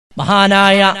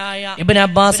മഹാനായ Ibn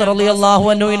Abbas റളിയല്ലാഹു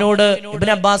അൻഹുവിനോട്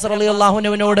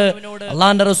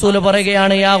അല്ലാഹുവിന്റെ റസൂൽ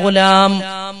പറയുകയാണ്, യാ ഗുലാം,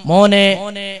 മോനെ,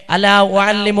 അലാ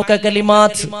ഉഅല്ലിമുക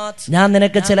കലിമാത്ത്, ഞാൻ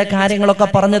നിനക്ക് ചില കാര്യങ്ങളൊക്കെ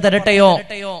പറഞ്ഞു തരട്ടെയോ?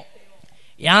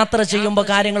 യാത്ര ചെയ്യുമ്പോ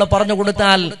കാര്യങ്ങൾ പറഞ്ഞു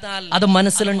കൊടുത്താൽ അത്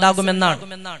മനസ്സിലുണ്ടാകുമെന്നാണ്.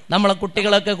 നമ്മളെ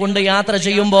കുട്ടികളൊക്കെ കൊണ്ട് യാത്ര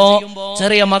ചെയ്യുമ്പോ,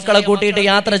 ചെറിയ മക്കളെ കൂട്ടിയിട്ട്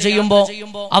യാത്ര ചെയ്യുമ്പോ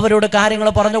അവരോട് കാര്യങ്ങൾ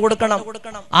പറഞ്ഞു കൊടുക്കണം.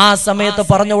 ആ സമയത്ത്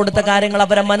പറഞ്ഞു കൊടുത്ത കാര്യങ്ങൾ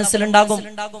അവരെ മനസ്സിലുണ്ടാകും.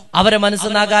 അവരെ മനസ്സിൽ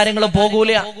നിന്ന് ആ കാര്യങ്ങൾ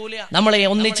പോകൂല. നമ്മൾ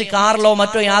ഒന്നിച്ച് കാറിലോ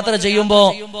മറ്റോ യാത്ര ചെയ്യുമ്പോ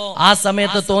ആ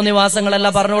സമയത്ത് തോന്നിവാസങ്ങളല്ല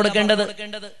പറഞ്ഞു കൊടുക്കേണ്ടത്.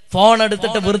 ഫോൺ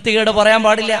എടുത്തിട്ട് വൃത്തികേട് പറയാൻ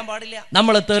പാടില്ല.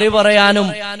 നമ്മൾ തെറി പറയാനും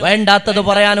വേണ്ടാത്തത്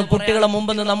പറയാനും കുട്ടികളെ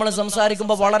മുമ്പിൽ നിന്ന് നമ്മൾ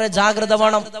സംസാരിക്കുമ്പോൾ വളരെ ജാഗ്രത വേണം.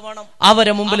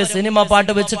 അവരെ മുമ്പിൽ സിനിമ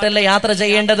പാട്ട് വെച്ചിട്ടല്ല യാത്ര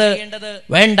ചെയ്യേണ്ടത്.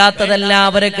 വേണ്ടാത്തതല്ല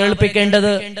അവരെ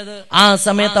കേൾപ്പിക്കേണ്ടത്. ആ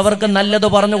സമയത്ത് അവർക്ക് നല്ലത്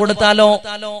പറഞ്ഞു കൊടുത്താലോ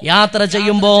യാത്ര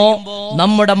ചെയ്യുമ്പോ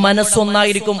നമ്മുടെ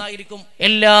മനസ്സൊന്നായിരിക്കും.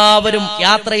 എല്ലാവരും,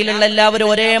 യാത്രയിലുള്ള എല്ലാവരും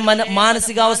ഒരേ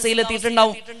മാനസികാവസ്ഥയിൽ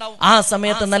എത്തിയിട്ടുണ്ടാവും. ആ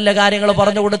സമയത്ത് നല്ല കാര്യങ്ങൾ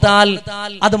പറഞ്ഞു കൊടുത്താൽ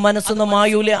അത് മനസ്സൊന്നും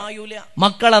മായൂല.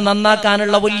 മക്കളെ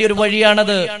നന്നാക്കാനുള്ള വലിയൊരു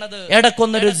വഴിയാണത്.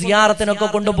 ഇടക്കൊന്നൊരു സിയാറത്തിനൊക്കെ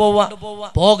കൊണ്ടുപോവുക.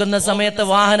 പോകുന്ന സമയത്ത്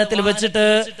വാഹനത്തിൽ വെച്ചിട്ട്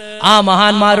ആ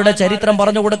മഹാന്മാരുടെ ചരിത്രം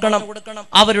പറഞ്ഞു കൊടുക്കണം,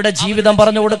 അവരുടെ ജീവിതം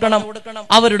പറഞ്ഞു കൊടുക്കണം,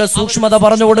 അവരുടെ സൂക്ഷ്മത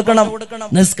പറഞ്ഞു കൊടുക്കണം,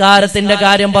 നിസ്കാരത്തിന്റെ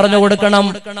കാര്യം പറഞ്ഞു കൊടുക്കണം,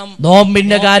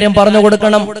 നോമ്പിന്റെ കാര്യം പറഞ്ഞു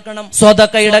കൊടുക്കണം,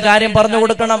 സ്വതക്കയുടെ കാര്യം പറഞ്ഞു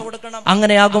കൊടുക്കണം.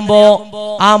 അങ്ങനെയാകുമ്പോ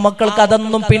ആ മക്കൾക്ക്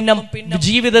അതൊന്നും പിന്നെ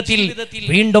ജീവിതത്തിൽ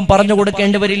വീണ്ടും പറഞ്ഞു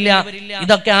കൊടുക്കേണ്ടി വരില്ല.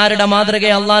 ഇതൊക്കെ ആരുടെ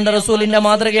മാതൃകയാണ്? അള്ളാന്റെ റസൂലിന്റെ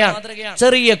മാതൃകയാണ്.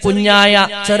 ചെറിയ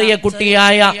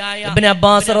കുട്ടിയായ ഇബ്നു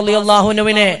അബ്ബാസ് റളിയല്ലാഹു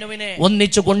അൻഹുവിനെ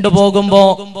ഒന്നിച്ചു കൊണ്ടുപോകുമ്പോ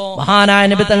മഹാനായ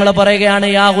നബി തങ്ങൾ പറയുകയാണ്,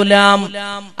 യാ ഗുലാം,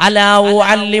 അലാ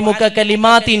ഉഅല്ലിമുക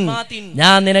കലിമാത്തിൻ,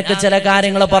 ഞാൻ നിനക്ക് ചില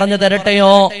കാര്യങ്ങൾ പറഞ്ഞു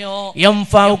തരട്ടെയോ?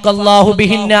 യൻഫഉകല്ലാഹു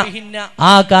ബിഹിന്ന,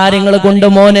 ആ കാര്യങ്ങൾ കൊണ്ട്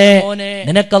മോനെ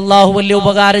നിനക്ക് അല്ലാഹു വലിയ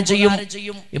ഉപകാരം ചെയ്യും.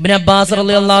 ഇബ്നു അബ്ബാസ്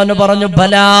റളിയല്ലാഹു അൻഹു പറഞ്ഞു,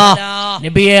 ബലാ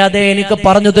നബിയെ, അതെ, എനിക്ക്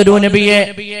പറഞ്ഞു തരൂ നബിയെ.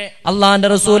 അള്ളാന്റെ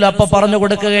റസൂൽ അപ്പൊ പറഞ്ഞു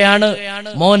കൊടുക്കുകയാണ്,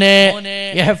 മോനെ,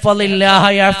 യഹ്ഫളില്ലാഹ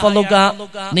യഹ്ഫളുക,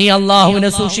 നീ അല്ലാഹുവിനെ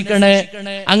സൂക്ഷിക്കണേ.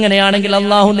 അങ്ങനെയാണെങ്കിൽ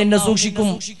അല്ലാഹു നിന്നെ സൂക്ഷിക്കും,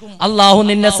 അല്ലാഹു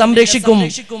നിന്നെ സംരക്ഷിക്കും.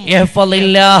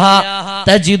 യഹ്ഫളില്ലാഹ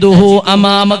തജിദുഹു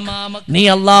അമാമക്, നീ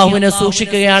അല്ലാഹുവിനെ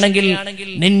സൂക്ഷിക്കുകയാണെങ്കിൽ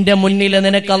നിന്റെ മുന്നിൽ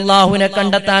നിനക്ക് അല്ലാഹുവിനെ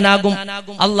കണ്ടെത്താനാകും.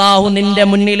 അല്ലാഹു നിന്റെ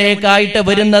മുന്നിലേക്കായിട്ട്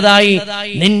വരുന്നതായി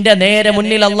നിന്റെ നേരെ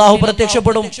മുന്നിൽ അല്ലാഹു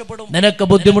പ്രത്യക്ഷപ്പെടും. നിനക്ക്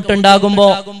ബുദ്ധിമുട്ടുണ്ടാകുമ്പോ,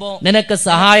 നിനക്ക്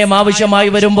സഹായം ആവശ്യമായി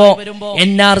വരുമ്പോ,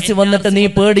 NRC വന്നിട്ട് നീ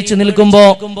പേടിച്ചു നിൽക്കുമ്പോ,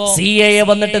 CAA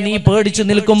വന്നിട്ട് നീ പേടിച്ചു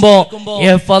നിൽക്കുമ്പോ,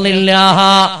 യഹ്ഫളില്ലാഹ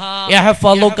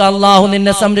യഹ്ഫളുക, അല്ലാഹു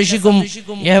നിന്നെ സംരക്ഷിക്കും.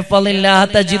 യഹ്ഫളില്ലാഹ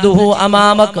തജിദുഹു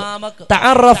അമാമക്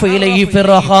തഅറഫ് ഇലൈഹി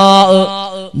ഫിർഹാ,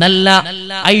 നല്ല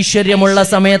ഐശ്വര്യമുള്ള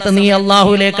സമയത്ത് നീ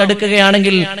അല്ലാഹുവിലേക്ക്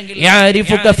അടുക്കുകയാണെങ്കിൽ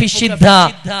യഅരിഫുക ഫിശ്ശിദ്ദ,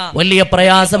 വലിയ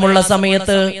പ്രയാസമുള്ള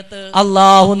സമയത്ത്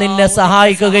അല്ലാഹു നിന്നെ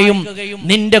സഹായിക്കുകയും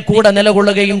നിന്റെ കൂടെ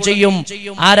നിലകൊള്ളുകയും ചെയ്യും.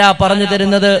 ആരാ പറഞ്ഞു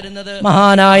തരുന്നത്?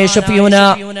 മഹാനായ ഷഫീഉന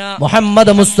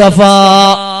മുഹമ്മദ് മുസ്തഫ,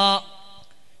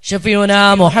 ഷഫീഉന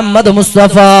മുഹമ്മദ്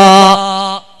മുസ്തഫ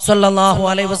സല്ലല്ലാഹു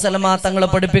അലൈഹി വസല്ലമ തങ്ങൾ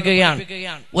പഠിപ്പിക്കുകയാണ്.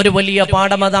 ഒരു വലിയ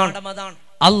പാഠം അതാണ്.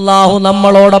 അല്ലാഹു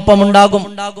നമ്മളോടൊപ്പം ഉണ്ടാകും,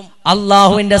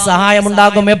 അല്ലാഹുവിന്റെ സഹായം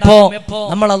ഉണ്ടാകും. എപ്പോ?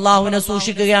 നമ്മൾ അല്ലാഹുവിനെ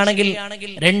സൂക്ഷിക്കുകയാണെങ്കിൽ.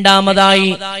 രണ്ടാമതായി,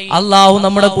 അല്ലാഹു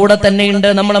നമ്മുടെ കൂടെ തന്നെയുണ്ട്.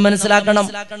 നമ്മൾ മനസ്സിലാക്കണം,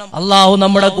 അല്ലാഹു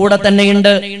നമ്മുടെ കൂടെ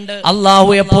തന്നെയുണ്ട്.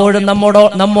 അല്ലാഹു എപ്പോഴും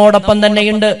നമ്മോടൊപ്പം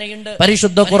തന്നെയുണ്ട്.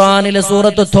 പരിശുദ്ധ ഖുർആനിലെ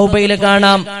സൂറത്ത് തൗബയിൽ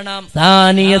കാണാം,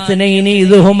 സാനിയസ്നൈനി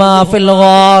ഇദ്ഹുമാ ഫിൽ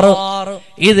ഗാർ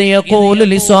ഇദ് യഖൂലു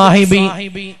ലിസാഹിബി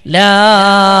ലാ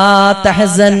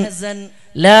തഹ്സൻ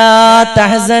لا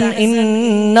تحزن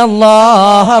إن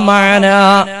الله معنا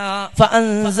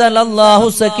فأنزل الله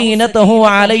سكينته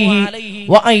عليه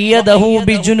وأيده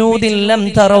بجنود لم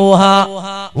تروها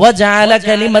وجعل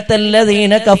كلمة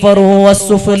الذين كفروا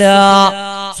والسفلى.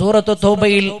 സൂറത്ത്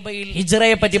തൗബയിൽ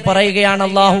ഹിജ്റയെ പറ്റി പറയുകയാണ്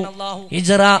അല്ലാഹു.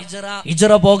 ഹിജ്റ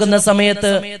പോകുന്ന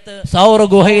സമയത്ത് സൗർ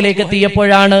ഗുഹയിലേക്ക്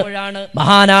എത്തിയപ്പോഴാണ്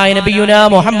മഹാനായ നബിയുനാ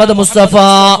മുഹമ്മദ് മുസ്തഫ,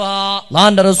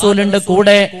 അല്ലാഹുവിന്റെ റസൂലിന്റെ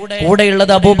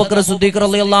കൂടെയുള്ളത് അബൂബക്കർ സിദ്ദീഖ്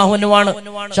റളിയല്ലാഹു അൻഹു ആണ്.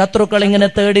 ശത്രുക്കൾ ഇങ്ങനെ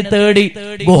തേടി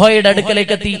ഗുഹയുടെ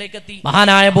അടുക്കലേക്ക് എത്തി.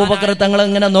 മഹാനായ അബൂബക്കർ തങ്ങൾ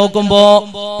ഇങ്ങനെ നോക്കുമ്പോ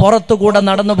പുറത്തുകൂടെ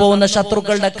നടന്നു പോകുന്ന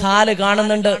ശത്രുക്കളുടെ കാല്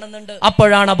കാണുന്നുണ്ട്.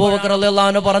 അപ്പോഴാണ് അബൂബക്കർ റളിയല്ലാഹു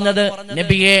അൻഹു പറഞ്ഞത്,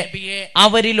 നബിയെ,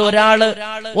 അവരിൽ ഒരാള്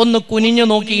ഒന്ന് കുനിഞ്ഞു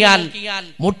നോക്കിയാൽ,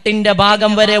 മുട്ടിന്റെ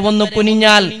ഭാഗം വരെ ഒന്ന്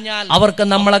കുനിഞ്ഞാൽ അവർക്ക്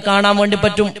നമ്മളെ കാണാൻ വേണ്ടി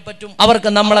പറ്റും, അവർക്ക്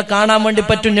നമ്മളെ കാണാൻ വേണ്ടി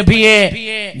പറ്റും. നബിയെ,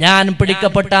 ഞാൻ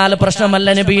പിടിക്കപ്പെട്ടാൽ പ്രശ്നമല്ല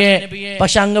നബിയെ,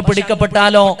 പക്ഷെ അങ്ങ്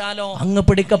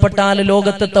പിടിക്കപ്പെട്ടാൽ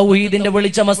ലോകത്ത് തൗഹീദിന്റെ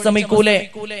വെളിച്ചം അസ്തമിക്കൂലേ?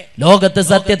 ലോകത്ത്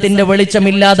സത്യത്തിന്റെ വെളിച്ചം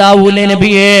ഇല്ലാതാവൂലേ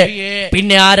നബിയെ?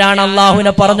 പിന്നെ ആരാണ്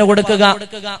അള്ളാഹുവിനെ പറഞ്ഞു കൊടുക്കുക?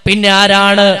 പിന്നെ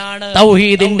ആരാണ്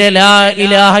തൗഹീദിന്റെ ലാ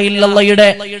ഇലാഹ ഇല്ലല്ലാഹയുടെ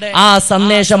ആ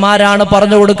സന്ദേശം ആരാണ്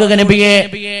പറഞ്ഞു കൊടുക്കുക നബിയെ?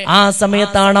 ആ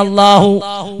സമയത്താണ് അള്ളാഹു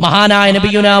മഹാനായ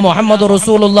നബിയുനാ മുഹമ്മദ്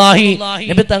റസൂലുള്ളാഹി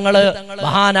നബി തങ്ങള്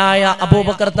മഹാനായ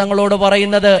അബൂബക്കർ തങ്ങളോട്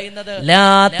പറയുന്നത്, ലാ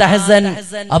തഹ്സൻ,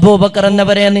 അബൂബക്കർ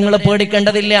എന്നവരെ നിങ്ങൾ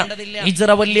പേടിക്കേണ്ടതില്ല. ഹിജ്റ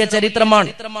വലിയ ചരിത്രമാണ്.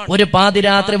 ഒരു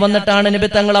പാതിരാത്രി വന്നിട്ടാണ് നബി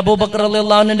തങ്ങൾ അബൂബക്കർ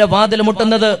റളിയല്ലാഹു അൻഹുവിന്റെ വാതിൽ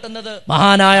മുട്ടുന്നത്.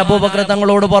 മഹാനായ അബൂബക്കർ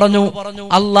തങ്ങളോട് പറഞ്ഞു,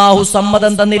 അള്ളാഹു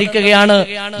സമ്മതം തന്നിരിക്കുകയാണ്,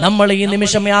 നമ്മൾ ഈ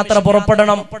നിമിഷം യാത്ര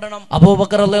പുറപ്പെടണം.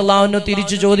 അബൂബക്കർ റളിയല്ലാഹു അൻഹു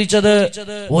തിരിച്ചു ചോദിച്ചത്,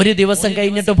 ഒരു ദിവസം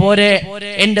കഴിഞ്ഞിട്ട് പോരെ?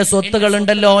 എന്റെ സ്വത്തുകൾ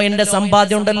ഉണ്ടല്ലോ, എന്റെ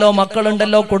സമ്പാദ്യം ഉണ്ടല്ലോ,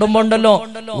 മക്കളുണ്ടല്ലോ, കുടുംബം ഉണ്ടല്ലോ,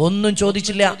 ഒന്നും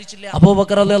ചോദിച്ചില്ല.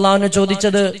 അബൂബക്കർ റളിയല്ലാഹു അൻഹു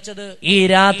ചോദിച്ചത്, ഈ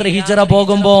രാത്രി ഹിജ്റ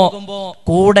പോകുമ്പോ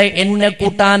കൂടെ എന്നെ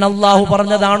കൂട്ടാൻ അള്ളാഹു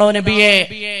പറഞ്ഞതാണോ നബിയെ?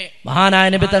 മഹാനായ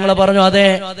നബി തങ്ങൾ പറഞ്ഞു, അതെ,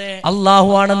 അള്ളാഹു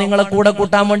ആണ് നിങ്ങളെ കൂടെ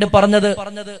കൂട്ടാൻ വേണ്ടി പറഞ്ഞത്.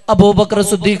 അബൂബക്കർ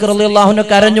സിദ്ദീഖ് റളിയല്ലാഹു അൻഹു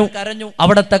കരഞ്ഞു.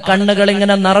 അവിടത്തെ കണ്ണുകൾ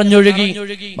ഇങ്ങനെ നിറഞ്ഞൊഴുകി.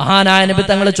 മഹാനായ നബി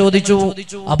തങ്ങൾ ചോദിച്ചു,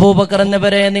 അബൂബക്കർ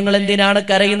എന്നവരെ നിങ്ങൾ എന്തിനാണ്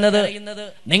കരയുന്നത്?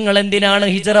 നിങ്ങൾ എന്തിനാണ്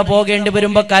ഹിജ്റ പോകേണ്ടി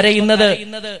വരുമ്പോ കരയുന്നത്?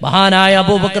 മഹാനായ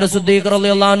അബൂബക്കർ സിദ്ദീഖ്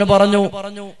റളിയല്ലാഹു അൻഹു പറഞ്ഞു,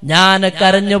 ഞാൻ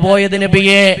കരഞ്ഞു പോയത്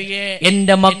നബിയെ,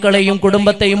 എന്റെ മക്കളെയും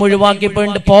കുടുംബത്തെയും ഒഴിവാക്കി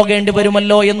പോകേണ്ടി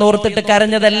വരുമല്ലോ എന്നോർത്തിട്ട്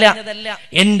കരഞ്ഞതല്ല,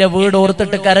 എന്റെ വീട്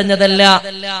ഓർത്തിട്ട് കരഞ്ഞതല്ല,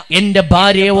 എന്റെ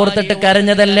ഭാര്യയെ ഓർത്തിട്ട്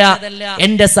കരഞ്ഞതല്ല,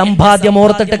 എന്റെ സമ്പാദ്യം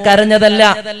ഓർത്തിട്ട് കരഞ്ഞതല്ല.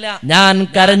 ഞാൻ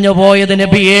കരഞ്ഞു പോയത്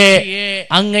നബിയെ,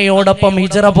 അങ്ങയോടൊപ്പം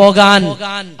ഹിജ്റ പോകാൻ,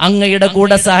 അങ്ങയുടെ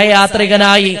കൂടെ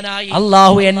സഹയാത്രികനായി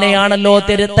അള്ളാഹു എന്നെയാണല്ലോ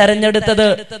തെരഞ്ഞെടുത്തത്.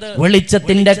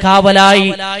 വെളിച്ചത്തിന്റെ കാവലായി,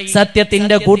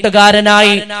 സത്യത്തിന്റെ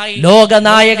കൂട്ടുകാരനായി,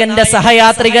 ലോകനായകന്റെ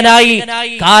സഹയാത്രികനായി,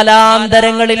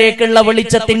 കാലാന്തരങ്ങളിലേക്കുള്ള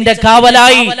വെളിച്ചത്തിന്റെ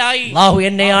കാവലായി അള്ളാഹു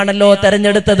എന്നെയാണല്ലോ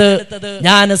തെരഞ്ഞെടുത്തത്.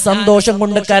 ഞാൻ സന്തോഷം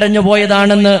കൊണ്ട് കരഞ്ഞു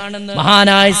പോയതാണെന്ന്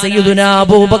മഹാനായ സയ്യിദുനാ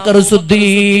അബൂബക്കർ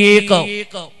സിദ്ദീഖ്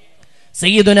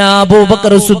സയ്യിദുനാ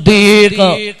അബൂബക്കർ സിദ്ദീഖ്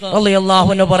റളിയല്ലാഹു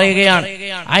അൻഹു പറയുകയാണ്.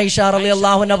 ആയിഷ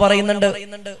റളിയല്ലാഹു അൻഹ പറയുന്നുണ്ട്,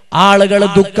 ആളുകൾ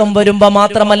ദുഃഖം വരുമ്പോ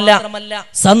മാത്രമല്ല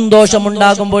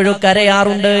സന്തോഷമുണ്ടാകുമ്പോഴും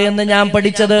കരയാറുണ്ട് എന്ന് ഞാൻ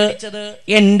പഠിച്ചത്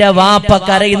എന്റെ വാപ്പ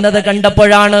കരയുന്നത്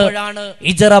കണ്ടപ്പോഴാണ്.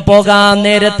 ഹിജ്റ പോകാൻ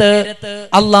നേരത്ത്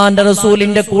അള്ളാന്റെ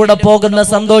റസൂലിന്റെ കൂടെ പോകുന്ന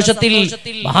സന്തോഷത്തിൽ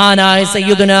മഹാനായ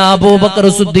സയ്യിദുനാ അബൂബക്കർ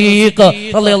സിദ്ദീഖ്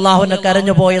റളിയല്ലാഹു അൻഹു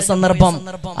കരഞ്ഞു പോയ സന്ദർഭം.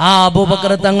 ആ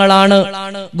അബൂബക്കർ തങ്ങളാണ്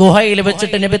ഗുഹയിൽ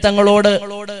വെച്ചിട്ട് നബി തങ്ങളോട്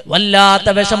വല്ലാത്ത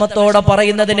വിഷമത്തോടെ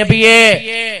പറയുന്നത്, നബിയെ,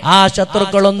 ആ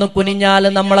ശത്രുക്കളൊന്ന് കുനിഞ്ഞാൽ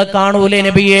നമ്മളെ കാണൂലേ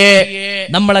നബിയെ,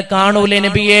 നമ്മളെ കാണൂലേ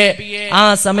നബിയെ? ആ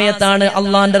സമയത്താണ്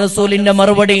അള്ളാന്റെ റസൂലിന്റെ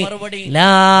മറുപടി,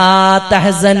 ലാ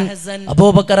തഹ്സൻ,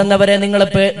 അബൂബക്കർ എന്നവരെ നിങ്ങൾ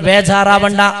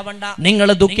ബേജാറാവണ്ട, നിങ്ങൾ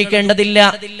ദുഃഖിക്കേണ്ടതില്ല.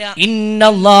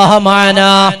 ഇന്നല്ലാഹ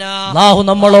മഅനാ, അല്ലാഹു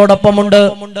നമ്മളോടൊപ്പമുണ്ട്,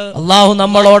 അല്ലാഹു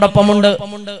നമ്മളോടൊപ്പമുണ്ട്,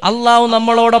 അല്ലാഹു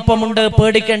നമ്മളോടൊപ്പമുണ്ട്,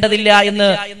 പേടിക്കേണ്ടതില്ല എന്ന്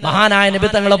മഹാനായ നബി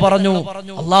തങ്ങൾ പറഞ്ഞു.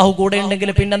 അല്ലാഹു കൂടെ ഉണ്ടെങ്കിൽ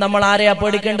പിന്നെ നമ്മൾ ആരെയാ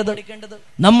പേടിക്കേണ്ടത്?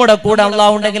 നമ്മുടെ കൂടെ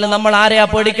അല്ലാഹു ഉണ്ടെങ്കിൽ നമ്മൾ ആരെയാ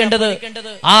പേടിക്കേണ്ടത്?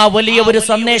 ആ വലിയ ഒരു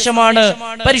സന്ദേശമാണ്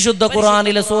പരിശുദ്ധ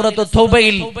ഖുർആനിലെ സൂറത്ത്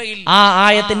തൗബയിൽ ആ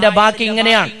ആയത്തിന്റെ ബാക്കി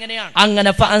ഇങ്ങനെയാണ്,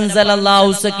 അങ്ങനെ ഫഅൻസലല്ലാഹു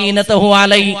സകീനതഹു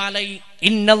അലൈഹി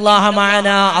ഇന്നല്ലാഹ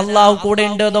മഅനാ, അല്ലാഹു കൂടെ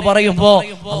ഉണ്ട് എന്ന് പറയുമ്പോ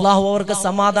അല്ലാഹു അവർക്ക്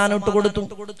സമാധാനം ഇട്ട് കൊടുത്തു,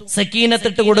 സക്കീനത്ത്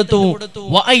ഇട്ട് കൊടുത്തു.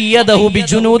 വഅയ്യദഹു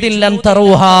ബിജുനൂദിൻ ലം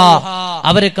തറൂഹാ,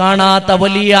 അവര് കാണാത്ത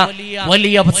വലിയ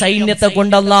വലിയ സൈന്യത്തെ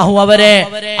കൊണ്ട് അല്ലാഹു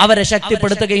അവരെ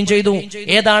ശക്തിപ്പെടുത്തുകയും ചെയ്തു.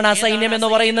 ഏതാണ് ആ സൈന്യം എന്ന്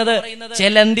പറയുന്നത്?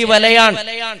 ചെലന്തി വലയാണ്.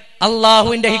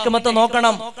 അള്ളാഹുവിന്റെ ഹിക്മത്ത്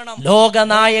നോക്കണം.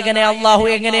 ലോകനായകനെ അള്ളാഹു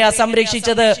എങ്ങനെയാ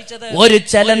സംരക്ഷിച്ചത്? ഒരു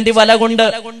ചലന്തി വല കൊണ്ട്,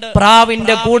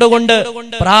 പ്രാവിന്റെ കൂട് കൊണ്ട്,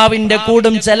 പ്രാവിന്റെ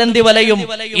കൂടും ചലന്തി വലയും.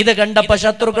 ഇത് കണ്ടപ്പോ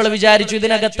ശത്രുക്കൾ വിചാരിച്ചു,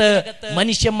 ഇതിനകത്ത്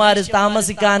മനുഷ്യന്മാര്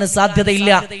താമസിക്കാൻ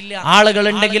സാധ്യതയില്ല, ആളുകൾ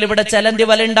ഉണ്ടെങ്കിൽ ഇവിടെ ചലന്തി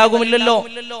വല ഉണ്ടാകുമില്ലല്ലോ,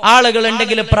 ആളുകൾ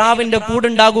ഉണ്ടെങ്കിൽ പ്രാവിന്റെ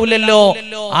കൂടുണ്ടാകൂലല്ലോ.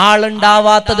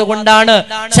 ആളുണ്ടാവാത്തത് കൊണ്ടാണ്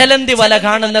ചലന്തി വല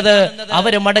കാണുന്നത്.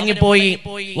 അവര് മടങ്ങിപ്പോയി.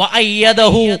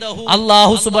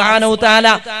 അല്ലാഹു സുബ്ഹാനഹു തആല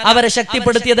അവരെ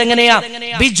ശക്തിപ്പെടുത്തിയത് എങ്ങനെയാ?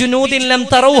 ബിജുനൂദിൻ ലം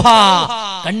തറൂഹാ,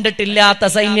 കണ്ടിട്ടില്ലാത്ത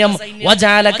സൈന്യം.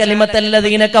 വജഅല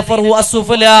കലിമത്തല്ലദീന കഫറു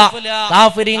അസ്ഫലാ,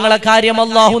 കാഫിരീങ്ങളെ കാര്യം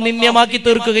അല്ലാഹു നിന്ദ്യമാക്കി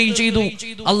തീർക്കുകയും ചെയ്തു.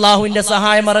 അല്ലാഹുവിന്റെ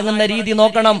സഹായം ഇറങ്ങുന്ന രീതി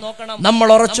നോക്കണം. നമ്മൾ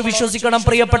ഉറച്ചു വിശ്വസിക്കണം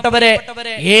പ്രിയപ്പെട്ടവരെ.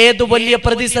 ഏതു വലിയ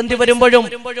പ്രതിസന്ധി വരുമ്പോഴും,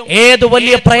 ഏതു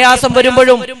വലിയ പ്രയാസം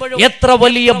വരുമ്പോഴും, എത്ര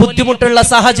വലിയ ബുദ്ധിമുട്ടുള്ള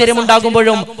സാഹചര്യം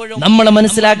ഉണ്ടാകുമ്പോഴും നമ്മൾ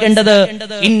മനസ്സിലാക്കേണ്ടത്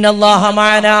ഇന്നല്ലാഹ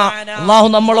മഅനാ, അല്ലാഹു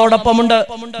നമ്മളോടൊപ്പമുണ്ട്.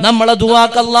 നമ്മളെ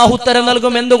ദുആക്ക് അല്ലാഹു ഉത്തരം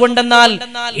നൽകും. എന്തുകൊണ്ടെന്നാൽ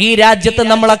ഈ രാജ്യത്ത്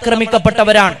നമ്മൾ ആക്രമിക്കപ്പെട്ടവരാണ്.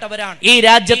 കൊല്ലപ്പെട്ടവരാണ്. ഈ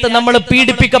രാജ്യത്ത് നമ്മൾ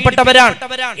പീഡിപ്പിക്കപ്പെട്ടവരാണ്.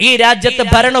 ഈ രാജ്യത്ത്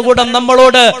ഭരണകൂടം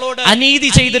നമ്മളോട് അനീതി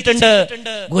ചെയ്തിട്ടുണ്ട്.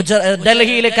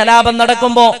 ഡൽഹിയിൽ കലാപം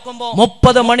നടക്കുമ്പോ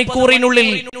 30 മണിക്കൂറിനുള്ളിൽ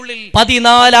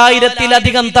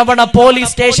 14,000-ത്തിലധികം തവണ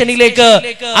പോലീസ് സ്റ്റേഷനിലേക്ക്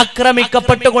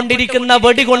ആക്രമിക്കപ്പെട്ടുകൊണ്ടിരിക്കുന്ന,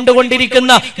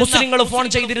 വെടികൊണ്ടുകൊണ്ടിരിക്കുന്ന മുസ്ലിങ്ങൾ ഫോൺ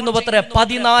ചെയ്തിരുന്നു.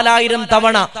 14,000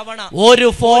 തവണ. ഒരു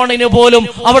ഫോണിന് പോലും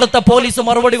അവിടുത്തെ പോലീസ്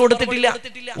മറുപടി കൊടുത്തിട്ടില്ല.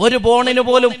 ഒരു ഫോണിന്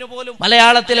പോലും.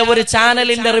 മലയാളത്തിലെ ഒരു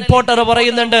ചാനലിന്റെ റിപ്പോർട്ടർ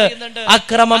പറയുന്നുണ്ട്,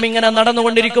 അക്രമം ഇങ്ങനെ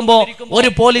നടന്നുകൊണ്ടിരിക്കുമ്പോ ഒരു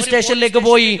പോലീസ് സ്റ്റേഷനിലേക്ക്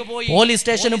പോയി. പോലീസ്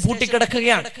സ്റ്റേഷനും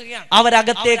പൂട്ടിക്കിടക്കുകയാണ്.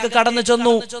 അവരകത്തേക്ക് കടന്നു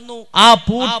ചെന്നു. ആ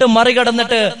പൂട്ട്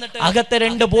മറികടന്നിട്ട് അകത്തെ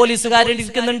 2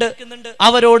 പോലീസുകാരിരിക്കുന്നുണ്ട്.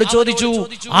 അവരോട് ചോദിച്ചു,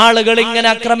 ആളുകൾ ഇങ്ങനെ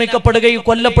ആക്രമിക്കപ്പെടുകയും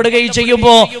കൊല്ലപ്പെടുകയും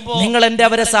ചെയ്യുമ്പോ നിങ്ങൾ എന്റെ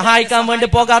അവരെ സഹായിക്കാൻ വേണ്ടി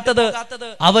പോകാത്തത്?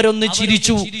 അവരൊന്ന്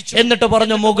ചിരിച്ചു. എന്നിട്ട്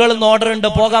പറഞ്ഞു, മുകളിൽ നിന്ന് ഓർഡർ ഉണ്ട്,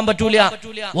 പോകാൻ പറ്റൂല,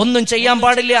 ഒന്നും ചെയ്യാൻ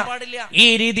പാടില്ല. ഈ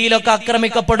രീതിയിലൊക്കെ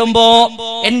ആക്രമിക്കപ്പെടുമ്പോ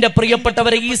എന്റെ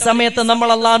പ്രിയപ്പെട്ടവരെ, ഈ സമയത്ത് നമ്മൾ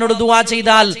അള്ളാഹിനോട് ദുആ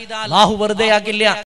ചെയ്താൽ അല്ലാഹു വെറുതെ ആക്കില്ല.